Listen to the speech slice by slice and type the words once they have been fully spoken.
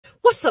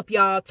What's up,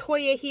 y'all?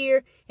 Toya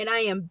here, and I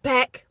am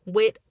back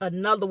with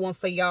another one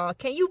for y'all.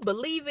 Can you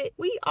believe it?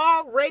 We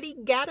already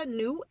got a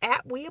new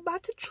app we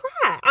about to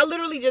try. I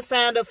literally just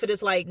signed up for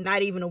this like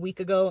not even a week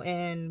ago,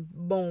 and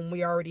boom,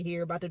 we already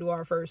here about to do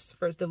our first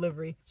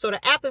delivery. So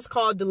the app is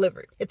called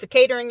Dlivrd. It's a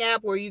catering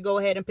app where you go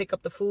ahead and pick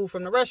up the food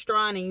from the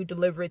restaurant and you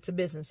deliver it to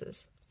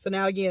businesses. So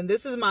now again,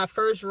 this is my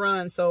first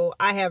run, so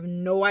I have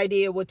no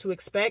idea what to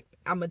expect.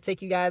 I'm going to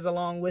take you guys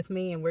along with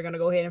me, and we're going to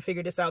go ahead and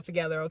figure this out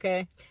together,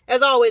 okay?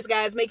 As always,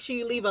 guys, make sure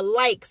you leave a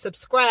like,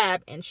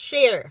 subscribe, and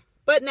share.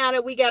 But now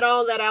that we got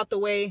all that out the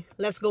way,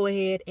 let's go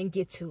ahead and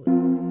get to it.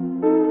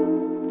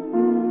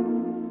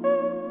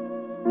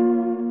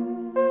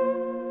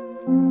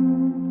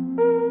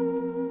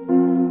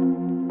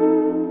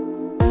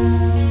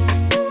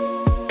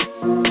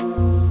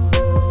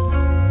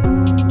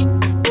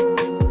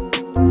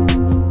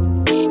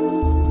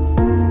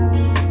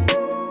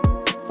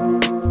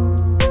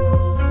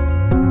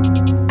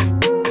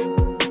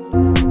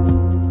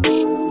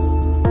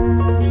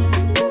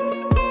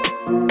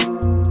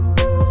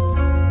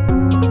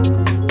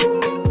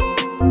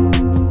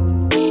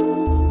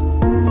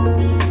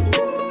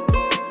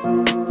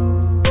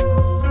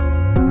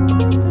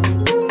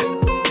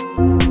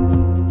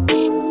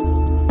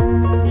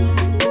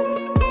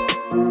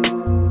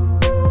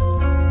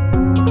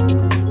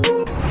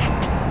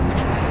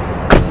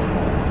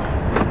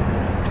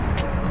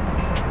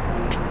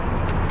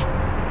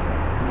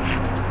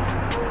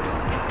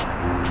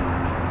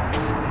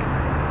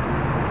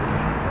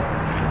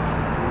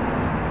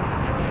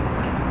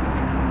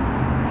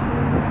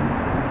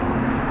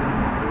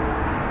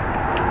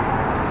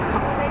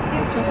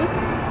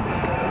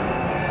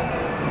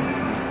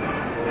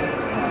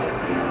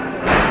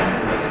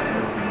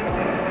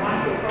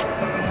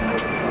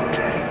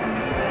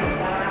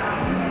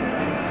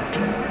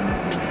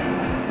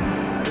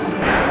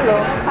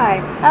 Hi,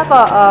 I have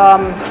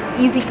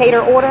a easy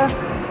cater order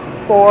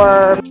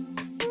for. All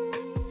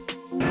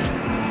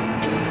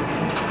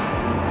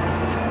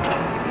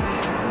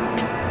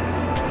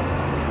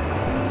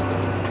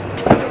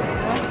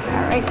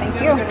right, thank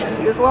you.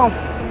 You as well.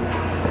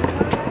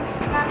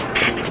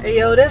 Hey,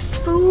 yo, this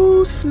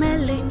food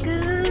smelling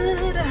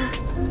good.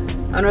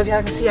 I don't know if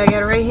y'all can see, I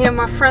got it right here in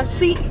my front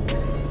seat.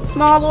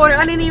 Small order.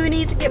 I didn't even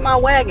need to get my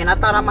wagon. I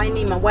thought I might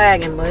need my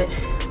wagon, but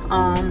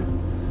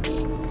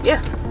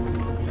yeah.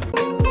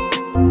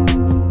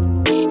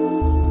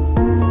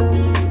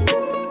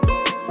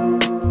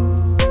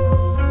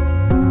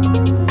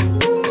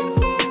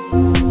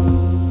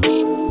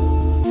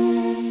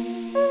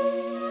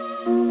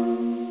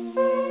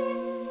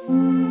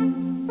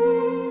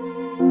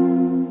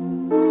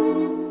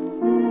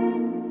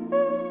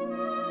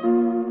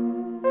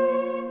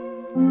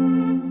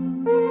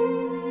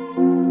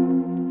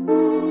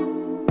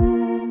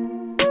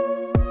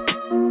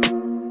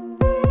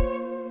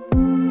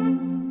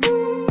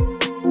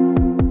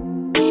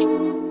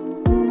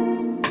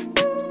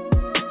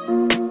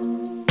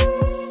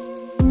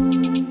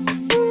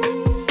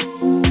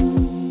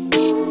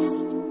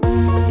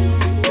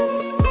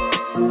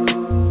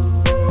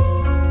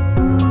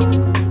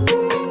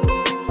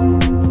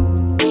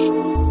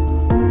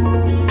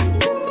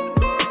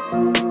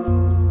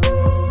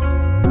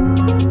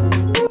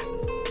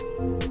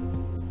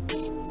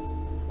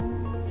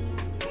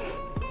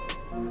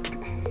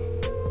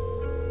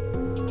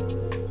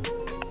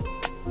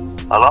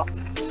 Hello?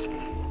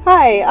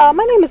 Hi,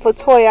 my name is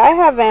Latoya. I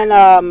have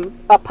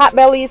a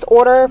Potbelly's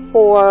order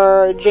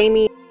for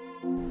Jamie.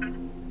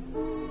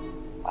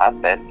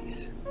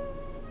 Potbellies?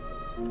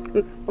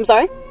 I'm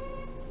sorry?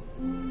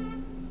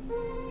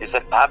 You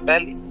said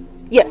Potbellies?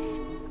 Yes.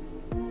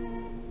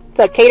 It's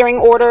a catering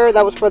order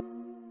that was for.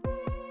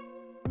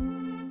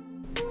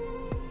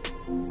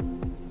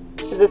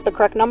 Is this the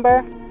correct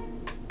number?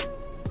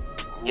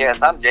 Yes,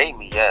 I'm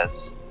Jamie,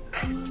 yes.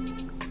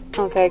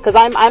 Okay, because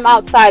I'm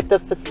outside the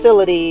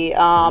facility.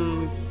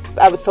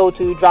 I was told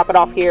to drop it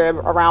off here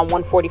around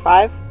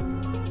 1:45.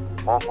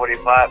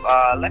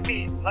 1:45. Let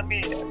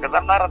me, because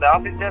I'm not at the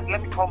office yet,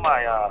 let me call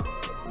my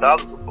the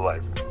other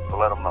supervisor to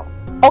let him know.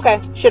 Okay,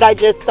 should I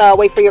just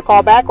wait for your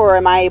call back, or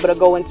am I able to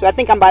go into? I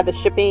think I'm by the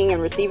shipping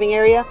and receiving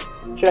area.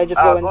 Should I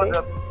just go in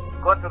there?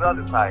 Go to the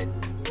other side.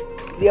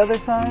 The other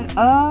side?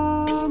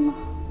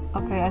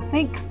 Okay, I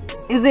think.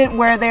 Is it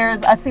where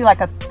there's, I see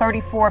like a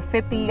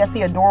 3450, I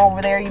see a door over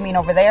there, you mean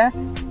over there?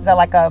 Is that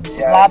like a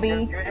lobby?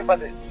 You're by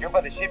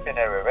the shipping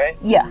area, right?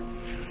 Yeah.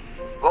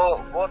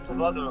 Go to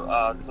the other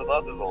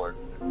door.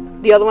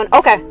 The other one?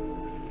 Okay.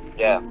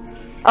 Yeah.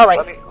 All right.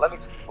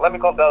 Let me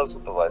call the other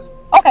supervisor.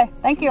 Okay,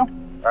 thank you.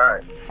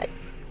 Alright.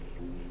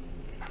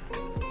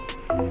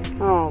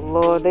 Oh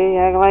Lord, they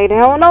act like they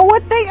don't know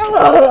what they.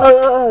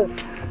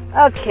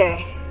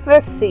 Okay,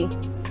 let's see.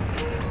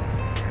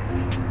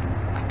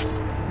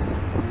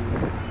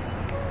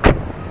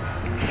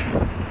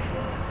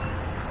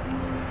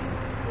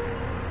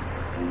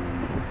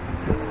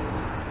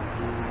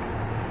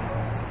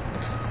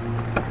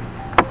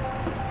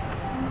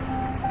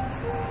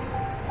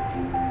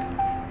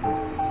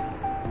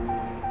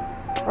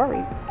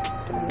 Sorry,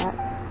 doing that.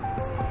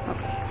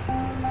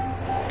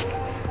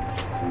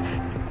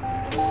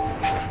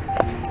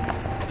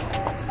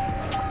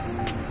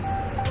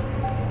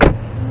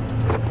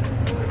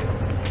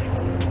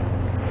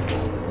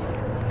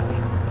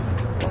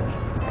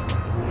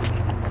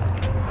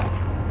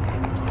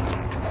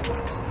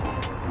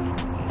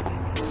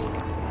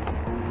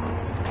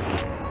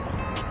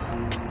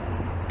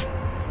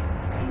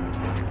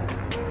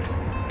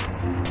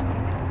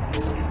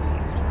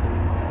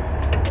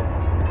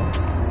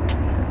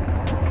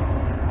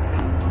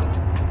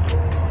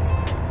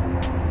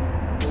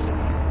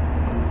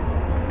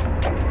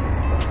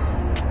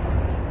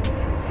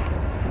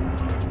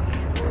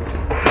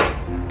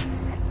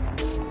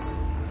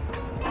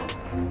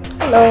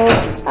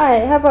 Hi,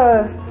 I have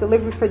a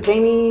delivery for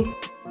Jamie.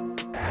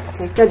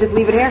 Okay, can I just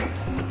leave it here?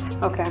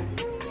 Okay.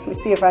 Let me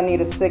see if I need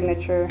a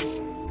signature.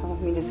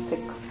 Let me just take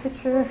a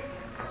picture.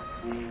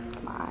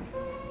 Come on.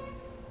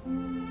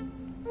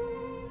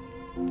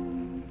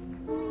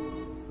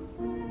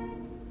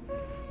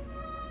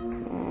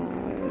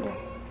 And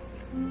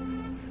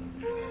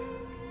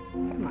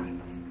come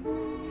on.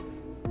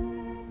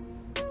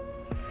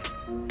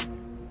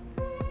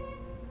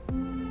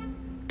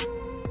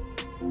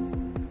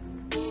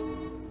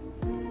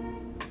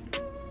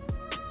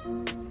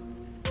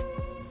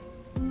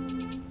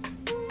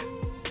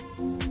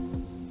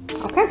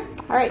 Okay.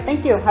 All right.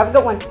 Thank you. Have a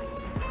good one.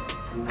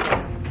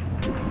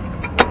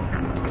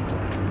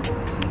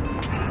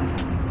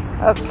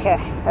 Okay.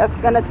 That's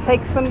gonna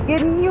take some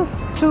getting used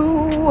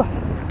to.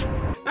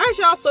 Alright,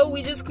 y'all, so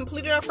we just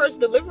completed our first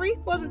delivery.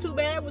 Wasn't too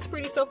bad, was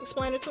pretty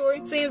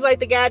self-explanatory. Seems like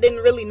the guy didn't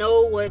really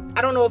know what,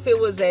 I don't know if it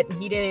was that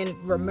he didn't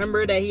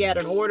remember that he had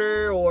an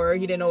order or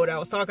he didn't know what I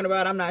was talking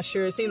about. I'm not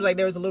sure. It seems like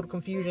there was a little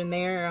confusion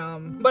there.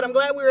 But I'm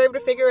glad we were able to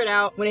figure it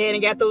out. Went ahead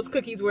and got those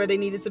cookies where they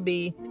needed to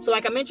be. So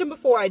like I mentioned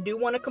before, I do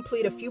want to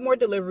complete a few more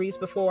deliveries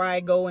before I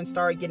go and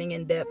start getting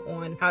in depth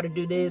on how to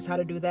do this, how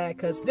to do that,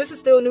 because this is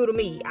still new to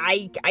me.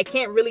 I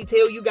can't really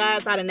tell you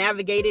guys how to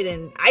navigate it,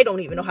 and I don't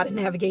even know how to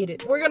navigate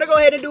it. We're gonna go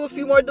ahead and do a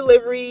few more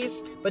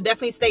deliveries, but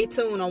definitely stay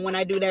tuned on when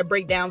I do that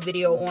breakdown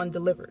video on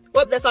Dlivrd.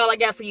 Well, that's all I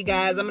got for you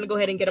guys. I'm gonna go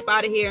ahead and get up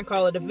out of here and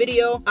call it a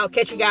video. I'll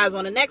catch you guys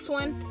on the next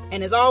one,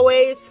 and as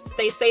always,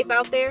 stay safe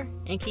out there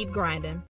and keep grinding.